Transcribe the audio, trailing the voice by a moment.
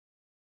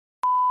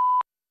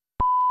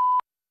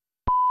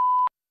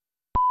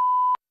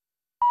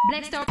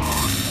Black Star.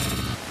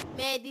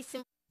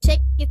 Medicine. Check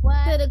it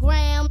to the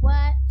gram,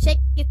 what? Check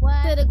it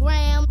to the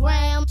gram,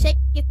 check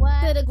it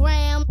to the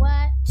gram,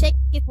 what? Check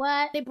it,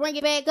 what? They bring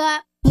it back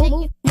up.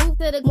 Move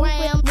to the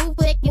gram,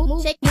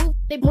 check it,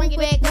 they bring it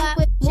back up.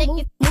 Check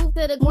it, move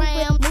to the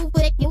gram,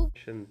 check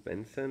it.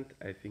 Vincent,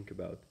 I think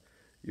about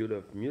you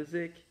love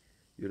music,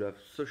 you love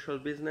social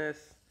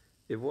business,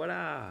 et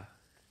voilà.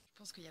 Je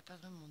pense qu'il n'y a pas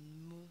vraiment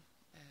de mots,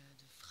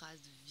 de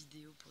phrases, de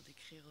vidéos pour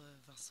décrire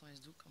Vincent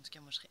Hejduk. En tout cas,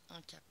 moi, je serais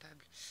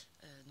incapable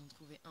d'en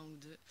trouver un ou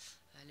deux.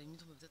 À la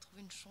limite, on peut peut-être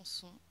trouver une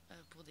chanson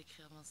pour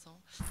décrire Vincent.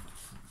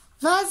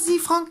 Vas-y,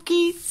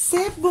 Francky,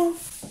 c'est bon.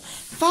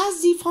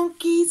 Vas-y,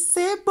 Francky,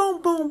 c'est bon,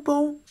 bon,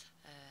 bon.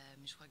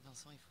 Mais je crois que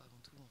Vincent, il faut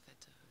avant tout, en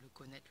fait, le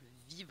connaître,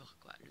 le vivre,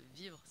 quoi. Le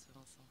vivre, ce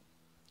Vincent.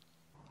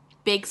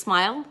 Big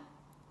smile,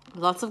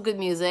 lots of good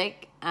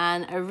music,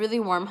 and a really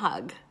warm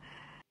hug.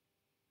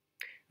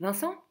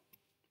 Vincent?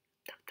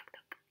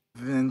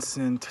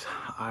 Vincent,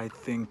 I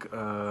think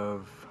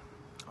of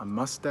a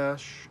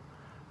mustache,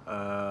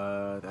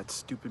 that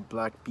stupid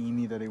black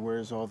beanie that he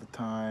wears all the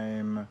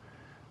time,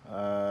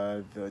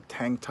 the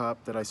tank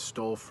top that I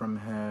stole from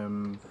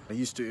him.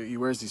 He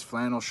wears these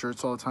flannel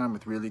shirts all the time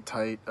with really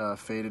tight,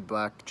 faded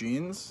black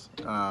jeans.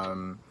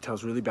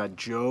 Tells really bad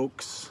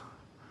jokes.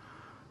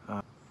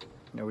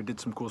 We did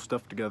some cool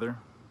stuff together.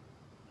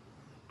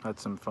 Had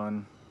some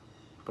fun,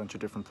 a bunch of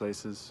different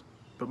places.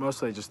 But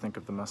mostly I just think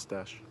of the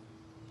mustache.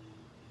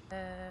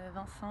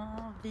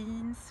 Vincent,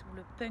 Vince ou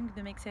le punk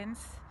de Make Sense.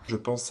 Je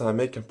pense à un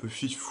mec un peu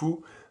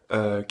fifou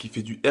qui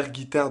fait du air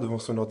guitar devant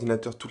son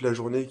ordinateur toute la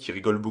journée et qui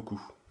rigole beaucoup.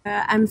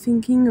 I'm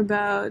thinking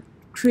about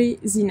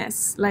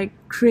craziness, like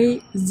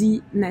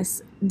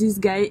craziness. This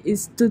guy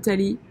is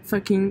totally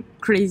fucking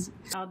crazy.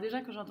 Alors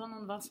déjà, quand j'entends le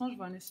nom de Vincent, je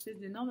vois une espèce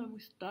d'énorme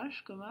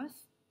moustache comme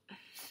as.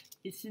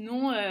 Et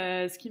sinon,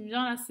 ce qui me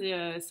vient là,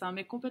 c'est un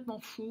mec complètement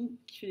fou,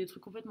 qui fait des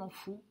trucs complètement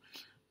fous,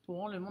 pour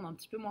rendre le monde un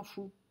petit peu moins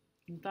fou.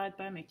 Ne t'arrête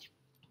pas, mec.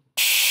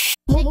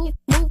 Move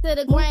to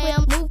the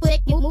gram,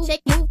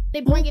 check it,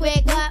 they bring it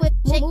back up.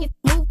 Check it,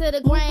 move to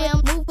the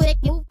gram, check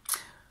it.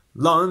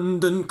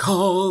 London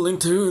calling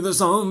to the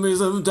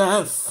zombies of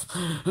death.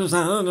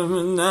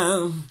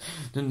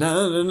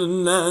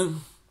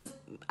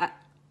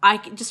 I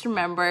just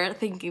remember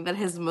thinking that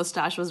his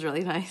mustache was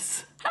really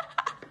nice.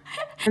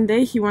 One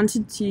day he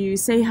wanted to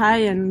say hi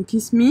and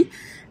kiss me,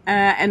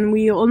 and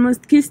we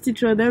almost kissed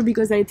each other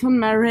because I turned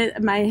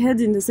my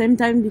head in the same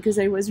time because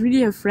I was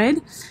really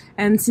afraid,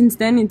 and since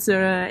then it's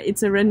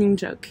a running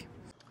joke.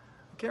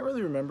 I can't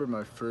really remember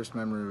my first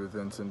memory with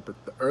Vincent, but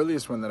the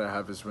earliest one that I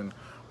have is when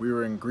we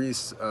were in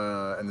Greece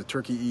and the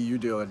Turkey-EU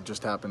deal had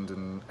just happened,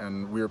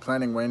 and we were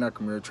planning Hejduk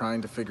and we were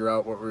trying to figure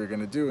out what we were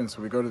going to do, and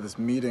so we go to this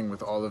meeting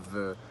with all of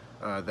the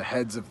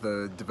heads of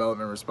the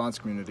development response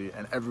community,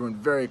 and everyone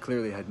very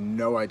clearly had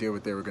no idea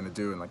what they were going to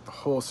do, and like the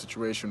whole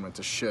situation went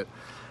to shit.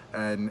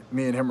 And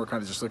me and him were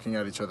kind of just looking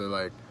at each other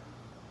like,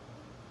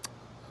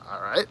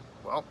 all right,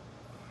 well,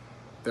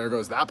 there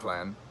goes that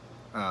plan.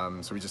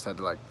 So we just had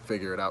to like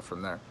figure it out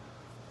from there.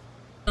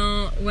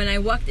 When I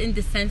walked in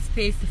the Sense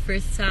space the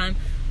first time,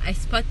 I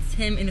spotted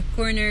him in a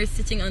corner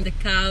sitting on the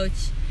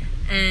couch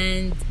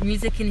and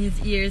music in his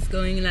ears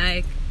going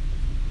like,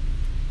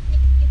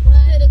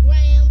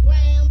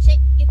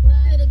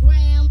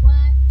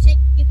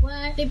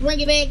 They bring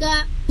it back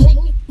up.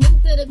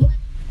 Move to the ground.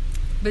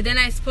 But then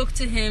I spoke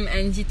to him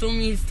and he told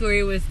me his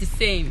story was the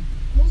same.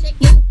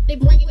 They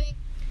bring it back.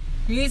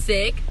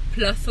 Music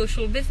plus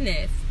social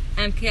business.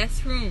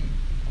 MKS Room.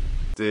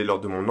 C'était lors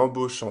de mon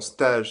embauche en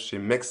stage chez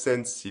Make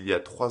Sense il y a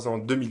 3 ans,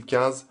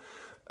 2015.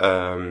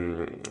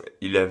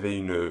 Il avait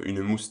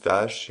une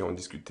moustache et on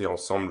discutait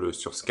ensemble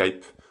sur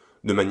Skype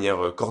de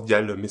manière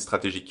cordiale mais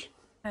stratégique.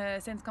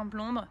 Sense Camp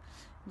Londres,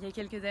 il y a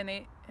quelques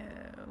années,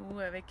 où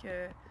avec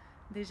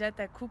déjà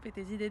ta coupe et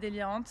tes idées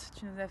délirantes,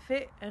 tu nous as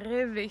fait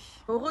rêver.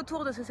 Au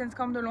retour de ce Sense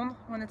Camp de Londres,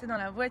 on était dans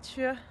la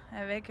voiture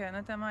avec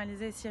notamment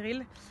Alizé et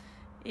Cyril,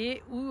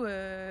 et où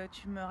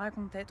tu me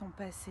racontais ton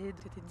passé,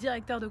 tu étais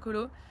directeur de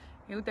colo,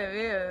 et où tu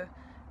avais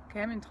quand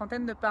même une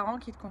trentaine de parents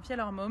qui te confiaient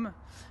leur môme.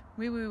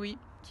 Oui, oui, oui,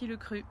 qui le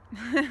crut.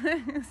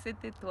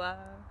 C'était toi.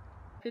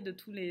 De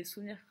tous les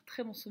souvenirs,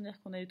 très bons souvenirs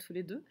qu'on a eu tous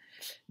les deux.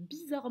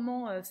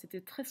 Bizarrement,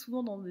 c'était très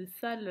souvent dans des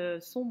salles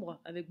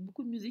sombres avec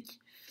beaucoup de musique.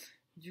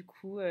 Du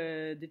coup,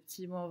 des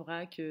petits mots en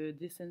vrac,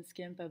 des Sense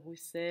Camp à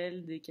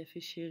Bruxelles, des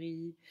cafés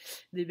chéris,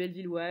 des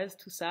Bellevilloises,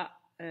 tout ça.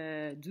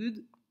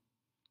 Dude.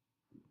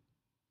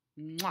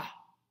 Mouah.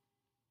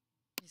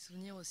 Les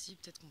souvenirs aussi,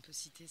 peut-être qu'on peut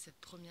citer cette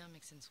première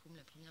Make Sense Room,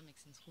 la première Make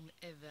Sense Room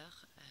ever.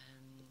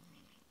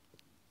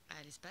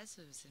 À l'espace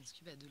Sense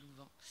Cube à de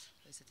Louvain,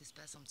 cet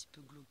espace un petit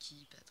peu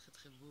glauqui, pas très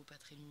très beau, pas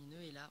très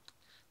lumineux, et là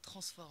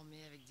transformé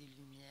avec des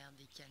lumières,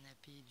 des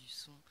canapés, du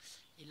son,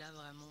 et là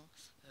vraiment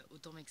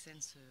autant Make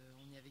Sense,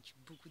 on y a vécu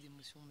beaucoup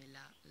d'émotions, mais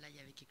là il y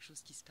avait quelque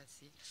chose qui se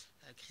passait.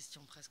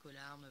 Christian presque aux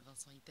larmes,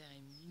 Vincent hyper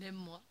ému, même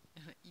moi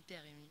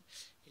hyper ému,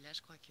 et là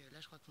je crois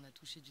qu'on a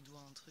touché du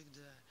doigt un truc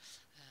de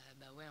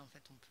bah ouais, en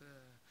fait on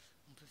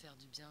peut faire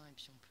du bien et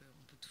puis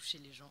on peut toucher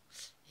les gens,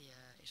 et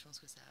je pense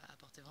que ça a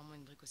apporté vraiment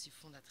une brique aussi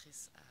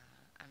fondatrice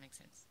à Make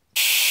Sense.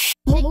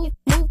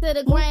 move to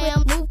the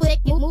ground, move it,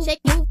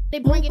 shake it, they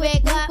bring it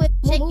back up,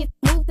 shake it,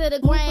 move to the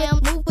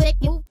ground, move it.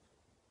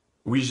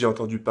 Oui, j'ai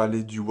entendu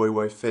parler du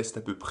YY Fest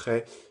à peu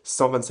près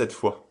 127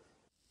 fois.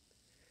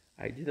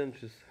 I didn't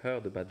just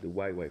heard about the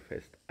YY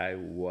Fest, I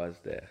was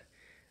there.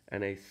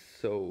 And I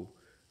saw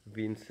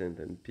Vincent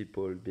and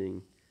people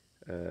being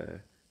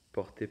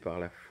portés par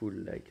la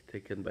foule, like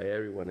taken by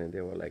everyone, and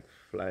they were like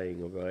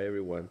flying over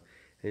everyone.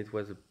 And it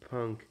was a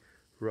punk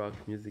rock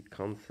music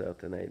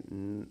concert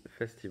and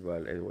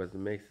festival, and it was the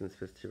Masons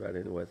Festival,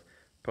 and it was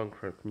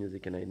punk rock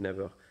music, and I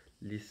never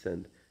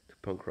listened to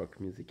punk rock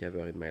music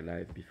ever in my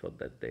life before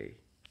that day.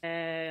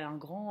 Une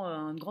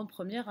grande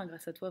première, hein,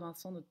 grâce à toi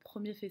Vincent, notre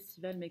premier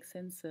festival Make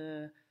Sense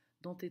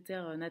dans tes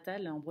terres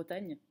natales en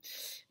Bretagne,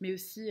 mais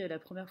aussi la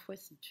première fois,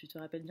 si tu te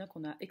rappelles bien,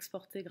 qu'on a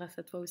exporté grâce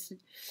à toi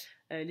aussi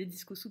les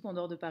disco soupes en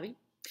dehors de Paris,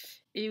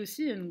 et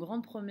aussi une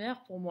grande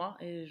première pour moi,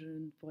 et je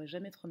ne pourrais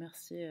jamais te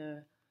remercier,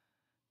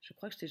 je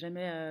crois que je t'ai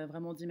jamais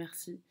vraiment dit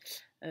merci,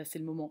 c'est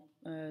le moment,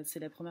 c'est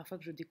la première fois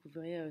que je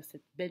découvrais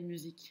cette belle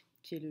musique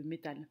qui est le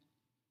métal.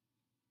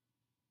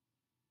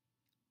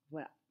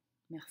 Voilà.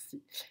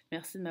 Merci.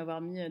 Merci de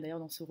m'avoir mis d'ailleurs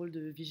dans ce rôle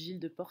de vigile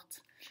de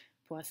porte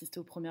pour assister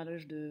aux premières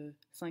loges de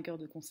 5 heures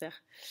de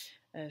concert.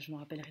 Je m'en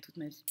rappellerai toute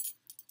ma vie.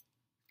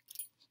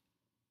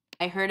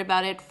 I heard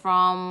about it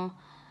from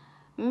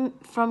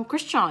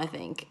Christian, I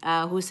think,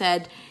 who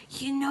said,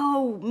 you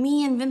know,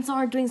 me and Vincent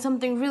are doing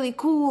something really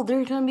cool.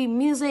 There's going to be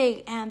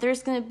music and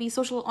there's going to be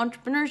social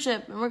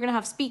entrepreneurship and we're going to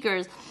have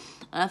speakers.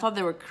 And I thought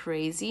they were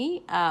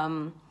crazy.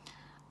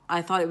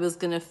 I thought it was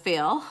going to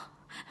fail.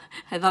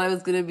 I thought it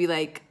was going to be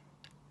like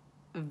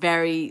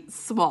very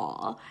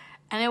small,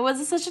 and it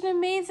was such an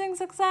amazing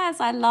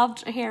success. I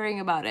loved hearing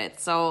about it.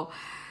 So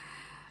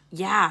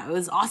yeah, it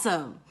was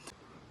awesome.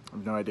 I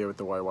have no idea what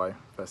the YY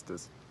Fest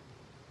is.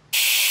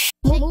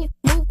 Move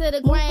to the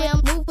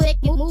ground, move it,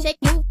 shake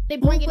it, they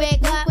bring it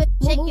back up,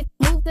 shake it,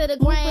 move to the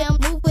ground,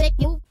 move it.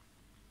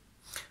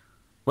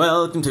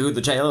 Welcome to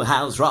the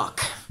Jailhouse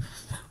Rock.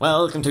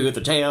 Welcome to the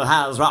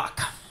Jailhouse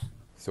Rock.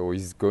 So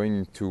he's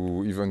going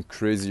to even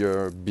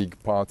crazier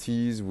big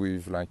parties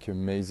with like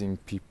amazing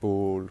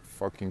people,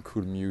 fucking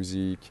cool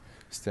music,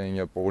 staying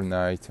up all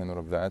night and all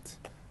of that.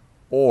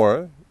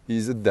 Or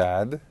he's a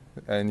dad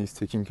and he's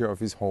taking care of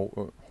his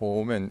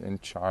home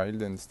and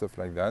child and stuff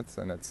like that.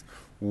 And that's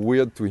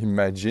weird to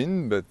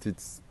imagine, but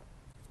it's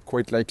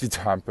quite likely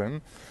to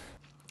happen.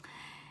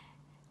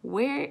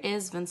 Where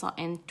is Vincent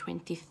in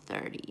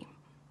 2030?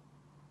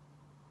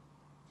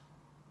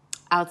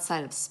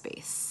 Outside of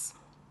space.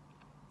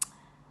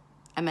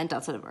 I meant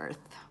outside of Earth.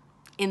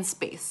 In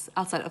space,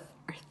 outside of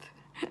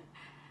Earth.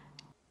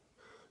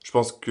 Je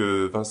pense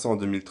que Vincent en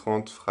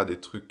 2030 fera des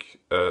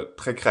trucs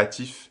très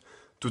créatifs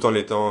tout en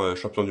étant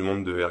champion du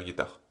monde de air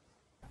guitar.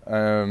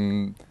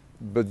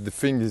 But the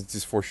thing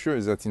is for sure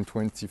is that in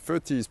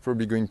 2030 he's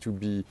probably going to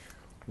be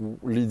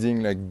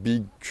leading like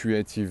big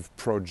creative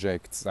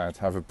projects that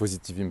have a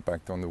positive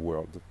impact on the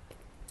world.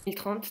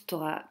 2030, tu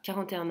auras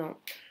 41 ans,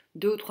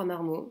 2 ou 3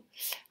 marmots,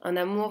 un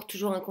amour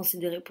toujours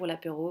inconsidéré pour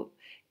l'apéro,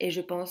 et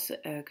je pense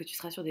que tu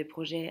seras sur des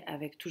projets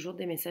avec toujours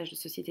des messages de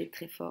société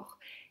très forts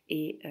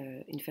et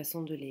une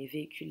façon de les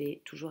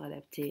véhiculer toujours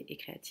adaptée et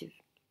créative,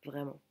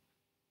 vraiment.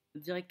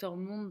 Directeur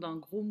monde d'un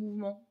gros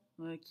mouvement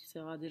qui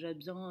sera déjà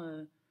bien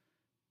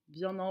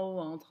en haut,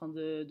 hein, en train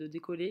de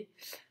décoller,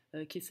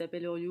 qui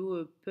s'appelle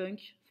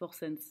Punk for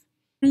Sense.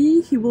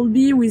 He will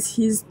be with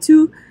his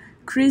 2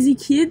 crazy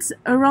kids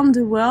around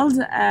the world,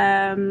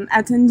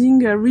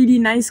 attending a really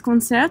nice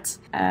concert,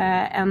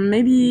 and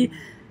maybe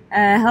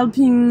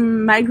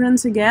helping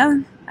migrants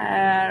again,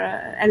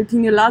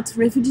 helping a lot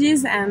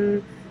refugees,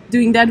 and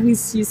doing that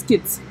with his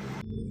kids.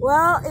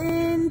 Well,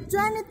 in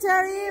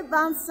 2030,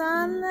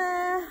 Vincent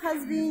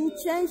has been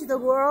changed the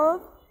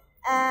world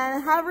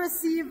and have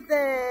received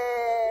the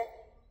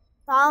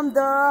Palme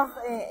d'Or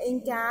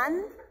in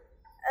Cannes.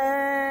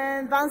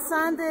 And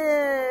Vincent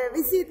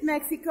visit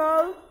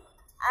Mexico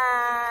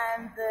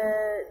and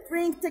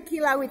drink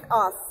tequila with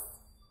us.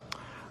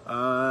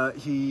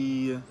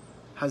 He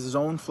has his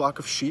own flock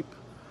of sheep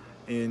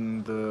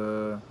in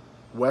the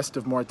west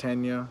of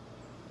Mauritania.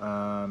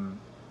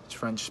 It's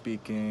French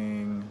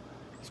speaking.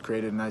 He's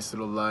created a nice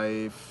little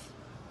life.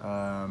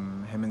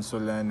 Him and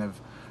Solène have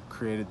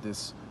created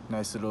this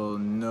nice little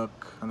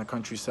nook on the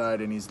countryside,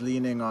 and he's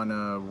leaning on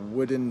a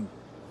wooden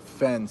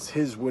fence,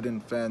 his wooden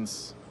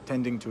fence,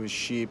 tending to his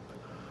sheep,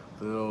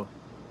 a little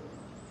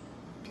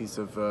piece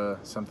of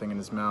something in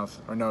his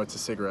mouth. Or no, it's a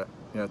cigarette.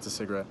 Yeah, it's a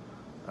cigarette.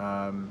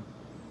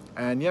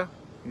 And yeah,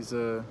 he's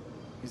a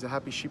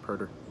happy sheep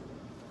herder.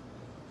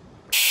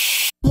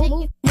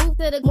 Move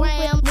to the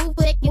ground, move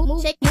it,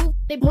 shake it,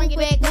 they bring it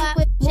back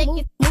up, shake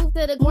it, move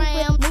to the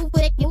ground, move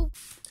it.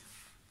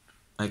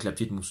 Avec la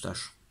petite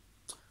moustache.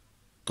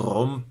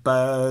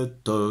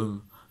 Trompette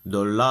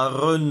de la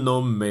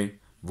renommée,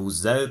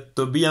 vous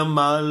êtes bien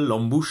mal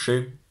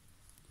embouché.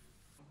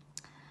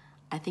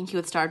 I think he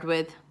would start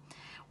with,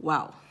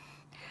 wow,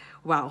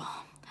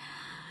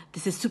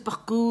 this is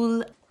super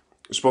cool.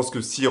 Je pense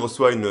que s'il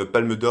reçoit une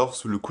palme d'or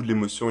sous le coup de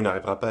l'émotion, il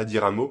n'arrivera pas à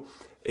dire un mot.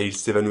 et il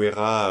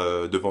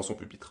s'évanouira devant son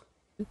pupitre.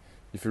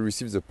 If he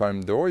receives the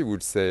Palme d'Or, he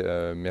would say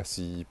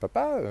merci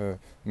papa,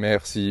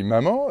 merci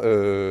maman,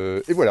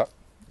 et voilà.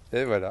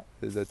 Et voilà,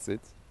 and that's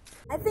it.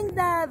 I think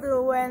that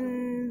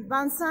when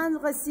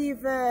Vincent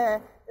received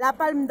la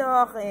Palme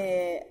d'Or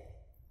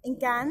in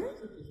Cannes,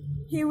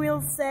 he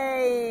will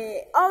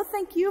say, "Oh,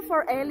 thank you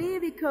for Ellie,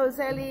 because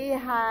Ellie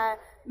had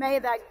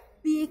made a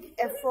big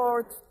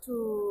effort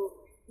to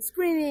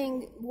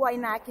screening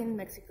Hejduk in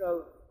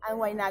Mexico, and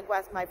Hejduk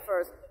was my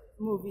first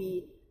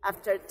movie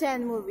after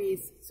 10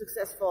 movies,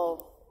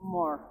 successful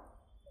more."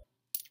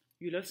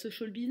 You love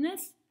social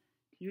business,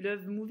 you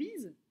love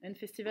movies and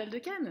Festival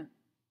de Cannes.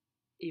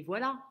 Et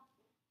voilà.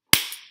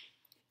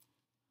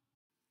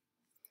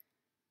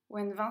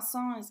 When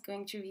Vincent is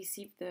going to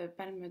receive the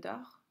Palme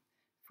d'Or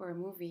for a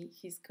movie,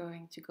 he's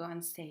going to go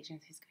on stage and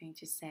he's going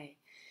to say,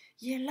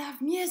 "You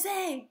love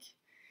music!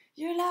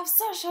 You love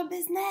social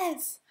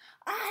business!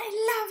 I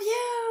love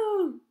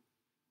you!"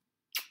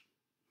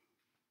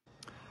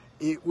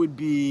 It would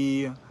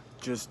be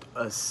just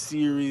a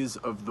series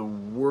of the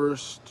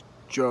worst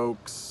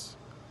jokes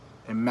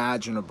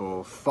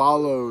imaginable,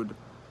 followed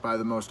by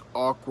the most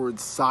awkward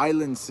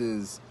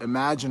silences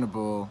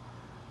imaginable,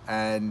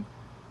 and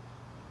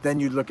then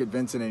you'd look at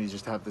Vincent and he'd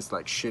just have this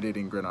like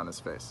shit-eating grin on his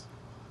face.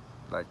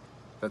 Like,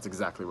 that's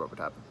exactly what would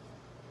happen.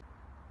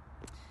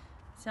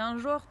 Si un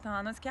jour tu as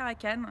un Oscar à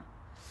Cannes,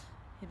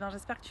 eh ben,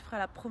 j'espère que tu feras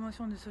la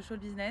promotion du social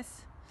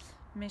business,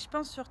 mais je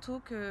pense surtout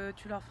que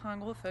tu leur feras un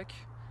gros fuck,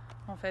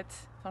 en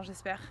fait, enfin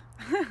j'espère,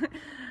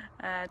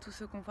 à tout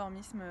ce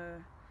conformisme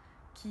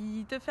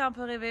qui te fait un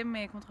peu rêver,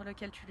 mais contre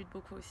lequel tu luttes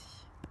beaucoup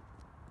aussi.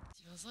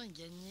 Si Vincent il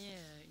gagnait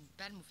une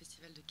palme au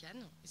Festival de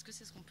Cannes, est-ce que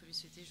c'est ce qu'on peut lui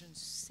souhaiter? Je ne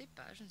sais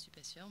pas, je ne suis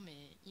pas sûre, mais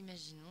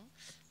imaginons,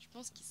 je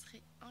pense qu'il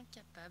serait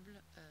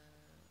incapable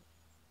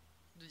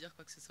de dire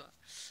quoi que ce soit.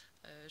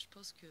 Je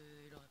pense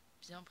qu'il aurait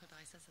bien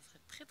préparé ça, ça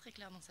serait très très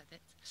clair dans sa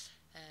tête.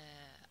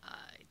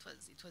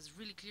 It was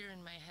really clear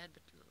in my head,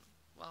 but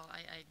well,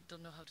 I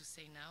don't know how to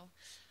say now.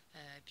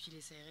 Puis il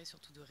essaierait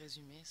surtout de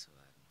résumer, so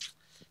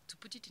to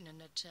put it in a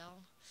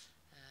nutshell.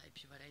 Et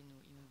puis voilà,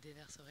 il nous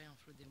déverserait un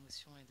flot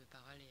d'émotions et de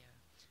paroles, et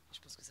je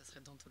pense que ça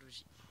serait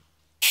d'anthologie.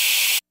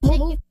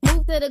 Move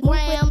to the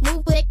ground,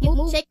 move,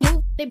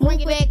 they bring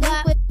it back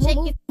up. Shake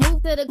it,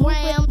 move to the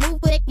ground,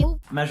 move.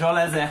 Major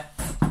Laser.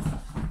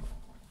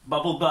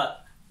 Bubble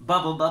butt.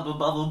 Bubble, bubble,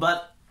 bubble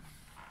butt.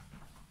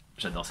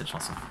 J'adore cette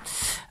chanson.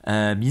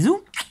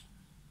 Bisous.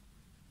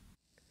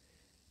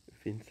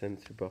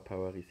 Vincent's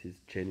superpower is his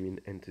genuine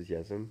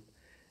enthusiasm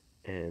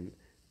and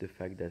the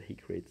fact that he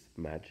creates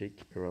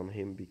magic around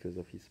him because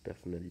of his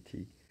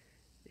personality.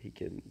 He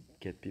can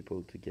get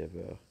people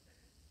together,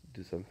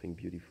 do something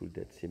beautiful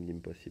that seemed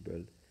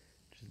impossible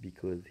just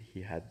because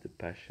he had the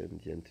passion,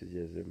 the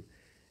enthusiasm,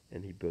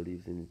 and he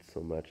believes in it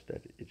so much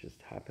that it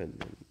just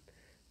happened. And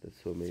that's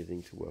so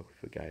amazing to work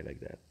with a guy like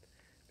that,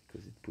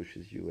 because it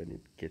pushes you and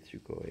it gets you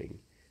going.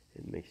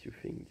 It makes you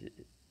think the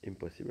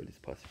impossible is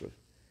possible.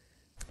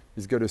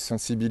 He's got a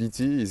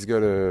sensibility, he's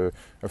got a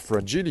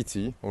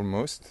fragility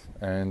almost,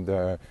 and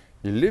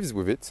he lives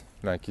with it.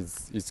 Like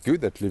he's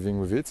good at living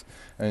with it,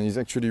 and he's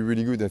actually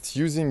really good at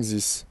using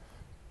this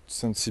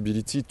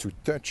sensibility to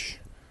touch,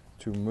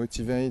 to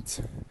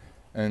motivate,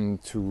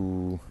 and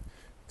to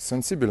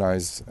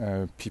sensibilize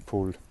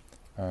people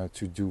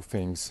to do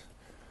things.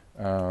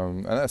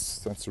 And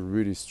that's a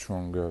really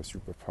strong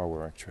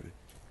superpower actually.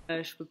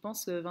 Je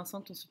pense,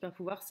 Vincent, ton super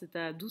pouvoir, c'est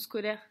ta douce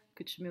colère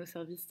que tu mets au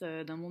service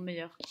d'un monde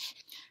meilleur.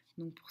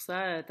 Donc pour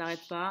ça,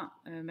 t'arrêtes pas.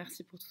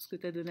 Merci pour tout ce que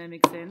tu as donné à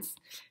Make Sense.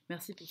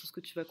 Merci pour tout ce que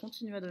tu vas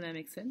continuer à donner à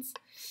Make Sense.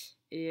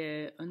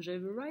 Et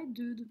enjoy the ride,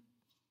 dude.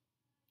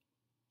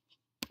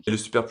 Et le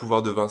super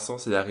pouvoir de Vincent,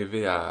 c'est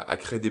d'arriver à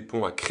créer des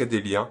ponts, à créer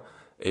des liens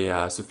et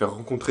à se faire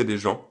rencontrer des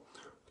gens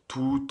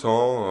tout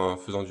en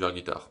faisant du air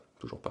guitare.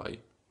 Toujours pareil.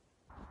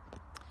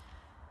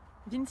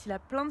 Vince, il a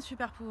plein de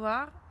super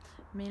pouvoirs,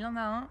 mais il en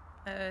a un,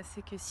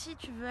 c'est que si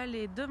tu veux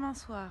aller demain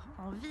soir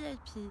en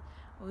VIP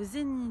au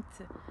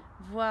Zénith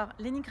voir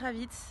Lenny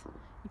Kravitz,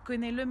 il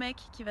connaît le mec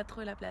qui va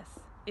trouver la place.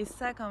 Et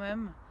ça quand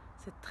même,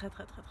 c'est très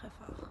très très très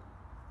fort.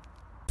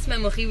 This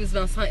memory with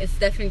Vincent is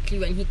definitely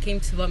when he came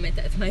to vomit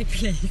at my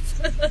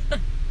place.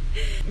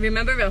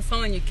 Remember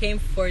Vincent when you came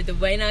for the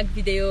Hejduk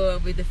video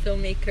with the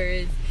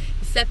filmmakers?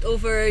 You slept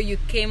over, you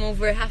came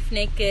over half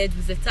naked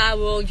with a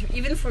towel, you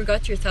even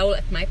forgot your towel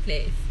at my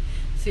place.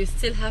 So you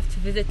still have to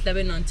visit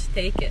Lebanon to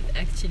take it,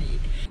 actually.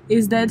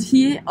 Is that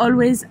he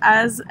always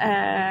has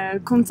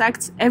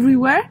contacts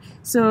everywhere.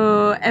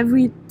 So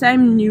every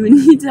time you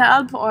need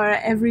help or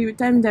every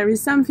time there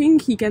is something,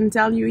 he can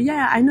tell you,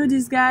 yeah, I know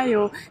this guy,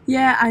 or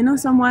yeah, I know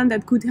someone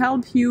that could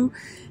help you.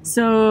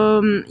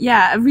 So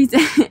yeah, every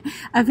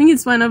I think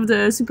it's one of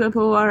the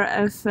superpower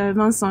of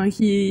Vincent.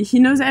 He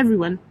knows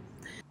everyone.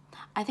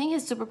 I think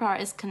his superpower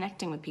is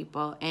connecting with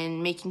people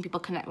and making people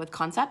connect with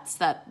concepts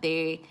that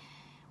they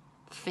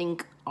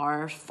think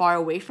are far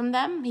away from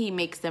them. He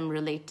makes them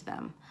relate to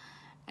them.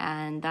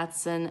 And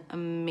that's an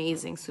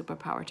amazing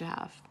superpower to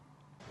have.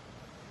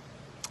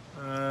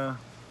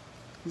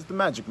 He's the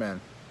magic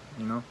man,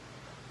 you know?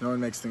 No one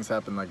makes things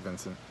happen like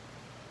Vincent.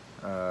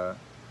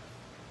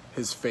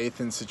 His faith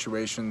in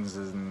situations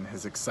and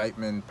his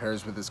excitement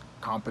pairs with his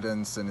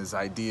competence and his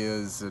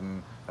ideas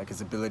and like his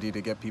ability to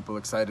get people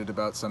excited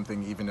about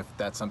something, even if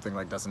that something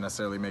like doesn't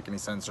necessarily make any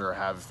sense or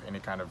have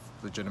any kind of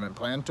legitimate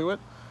plan to it.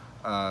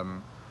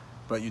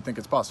 But you think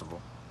it's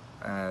possible.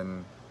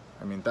 And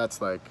I mean,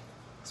 that's like,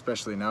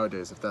 especially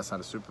nowadays, if that's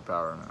not a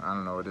superpower, I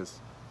don't know what is.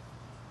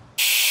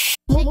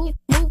 Move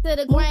to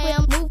the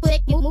ground,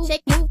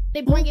 shake it,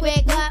 they bring it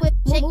back up,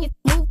 shake it,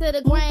 move to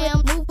the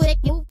ground, shake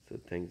it. So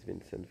thanks,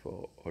 Vincent,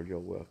 for all your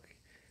work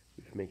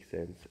with Make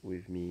Sense,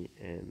 with me,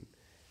 and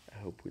I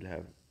hope we'll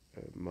have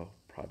more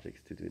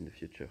projects to do in the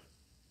future.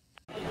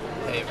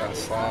 Hey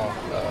Vincent,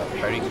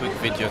 very quick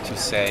video to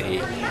say,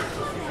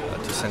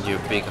 to send you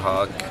a big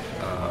hug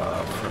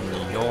from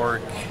New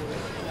York.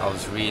 I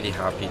was really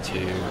happy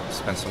to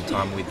spend some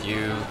time with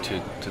you,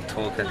 to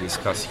talk and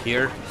discuss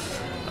here.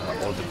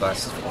 All the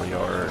best for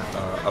your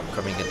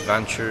upcoming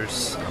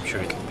adventures. I'm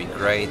sure it will be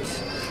great.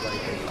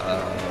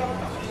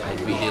 I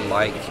really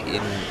like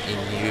in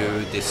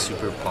you this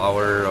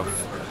superpower of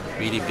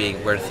really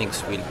being where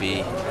things will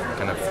be,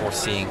 kind of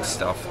foreseeing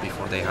stuff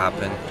before they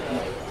happen.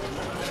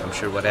 I'm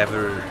sure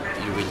whatever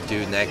you will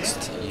do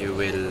next, you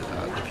will,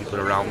 the people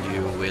around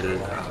you will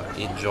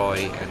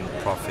enjoy and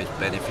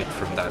benefit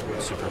from that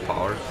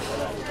superpower.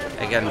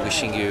 Again,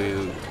 wishing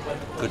you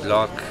good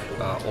luck,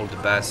 all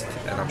the best,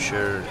 and I'm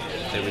sure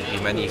there will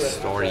be many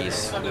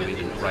stories we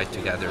will write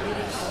together.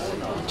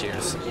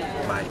 Cheers.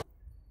 Bye.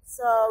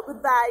 So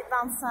goodbye,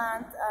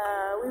 Vincent.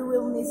 We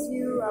will miss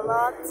you a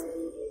lot.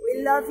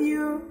 We love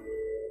you.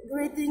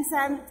 Greetings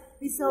and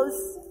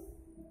besos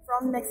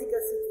from Mexico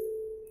City.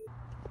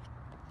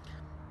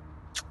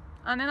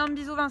 Un énorme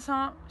bisou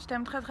Vincent, je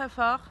t'aime très très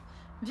fort.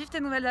 Vive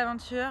tes nouvelles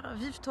aventures,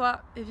 vive toi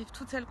et vive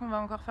toutes celles qu'on va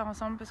encore faire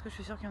ensemble parce que je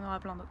suis sûre qu'il y en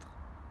aura plein d'autres.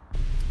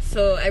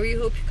 So I really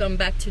hope you come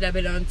back to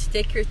Lebanon to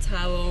take your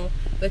towel,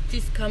 but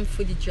please come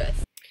fully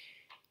dressed.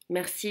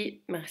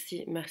 Merci,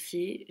 merci,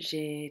 merci.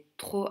 J'ai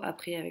trop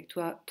appris avec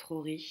toi,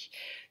 trop ri.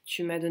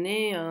 Tu m'as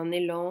donné un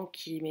élan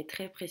qui m'est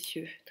très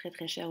précieux, très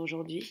très cher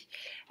aujourd'hui.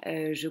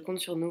 Je compte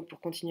sur nous pour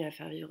continuer à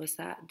faire vivre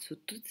ça sous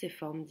toutes ses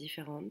formes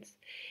différentes.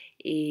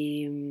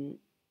 Et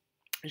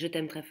je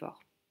t'aime très fort.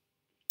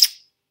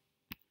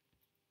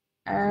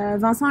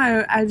 Vincent,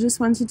 I just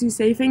wanted to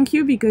say thank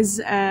you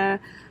because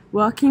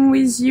working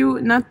with you,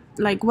 not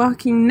like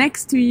working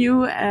next to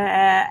you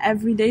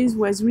every day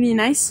was really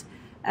nice.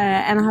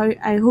 And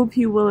I hope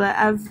you will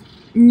have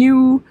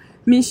new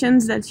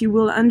missions that you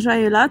will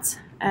enjoy a lot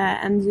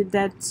and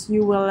that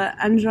you will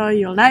enjoy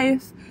your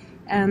life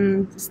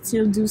and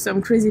still do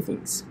some crazy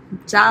things.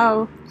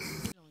 Ciao!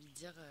 J'ai envie de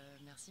dire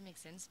merci Make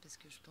Sense parce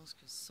que je pense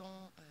que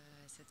sans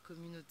cette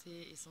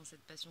communauté et sans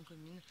cette passion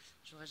commune,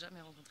 j'aurais jamais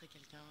rencontré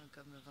quelqu'un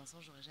comme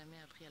Vincent, j'aurais jamais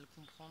appris à le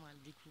comprendre, à le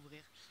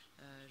découvrir,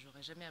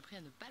 j'aurais jamais appris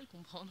à ne pas le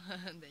comprendre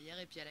d'ailleurs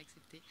et puis à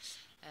l'accepter.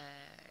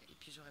 Et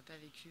puis j'aurais pas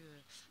vécu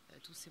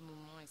tous ces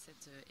moments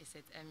et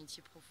cette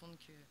amitié profonde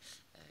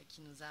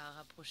qui nous a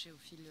rapprochés au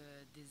fil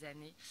des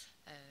années.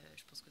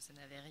 Je pense que ça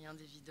n'avait rien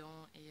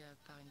d'évident et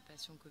par une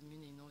passion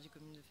commune et une envie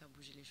commune de faire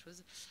bouger les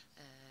choses,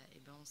 et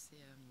ben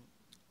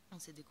on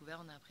s'est découvert,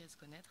 on a appris à se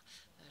connaître.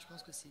 Je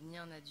pense que c'est ni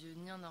un adieu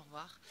ni un au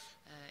revoir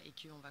et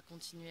qu'on va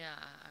continuer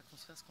à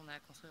construire ce qu'on a à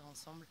construire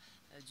ensemble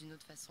d'une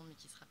autre façon mais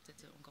qui sera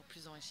peut-être encore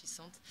plus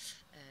enrichissante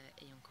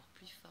et encore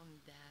plus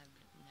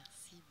formidable.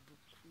 Merci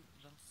beaucoup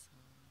Vincent.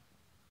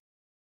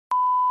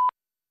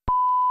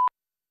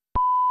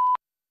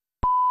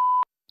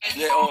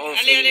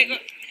 Allez, go.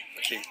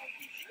 Okay.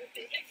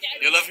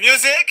 You love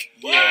music?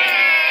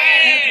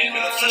 Yeah. You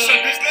love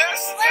social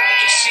business?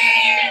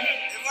 Yeah.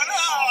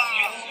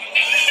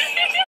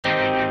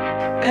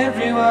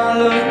 Everywhere I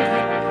look,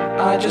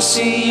 I just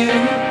see you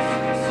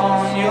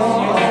on your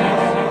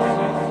own.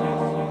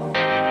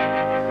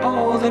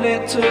 All that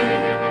it took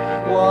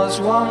was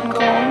one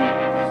call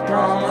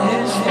from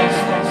his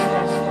phone.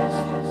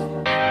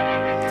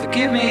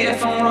 Forgive me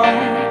if I'm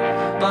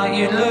wrong, but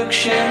you look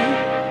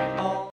shit.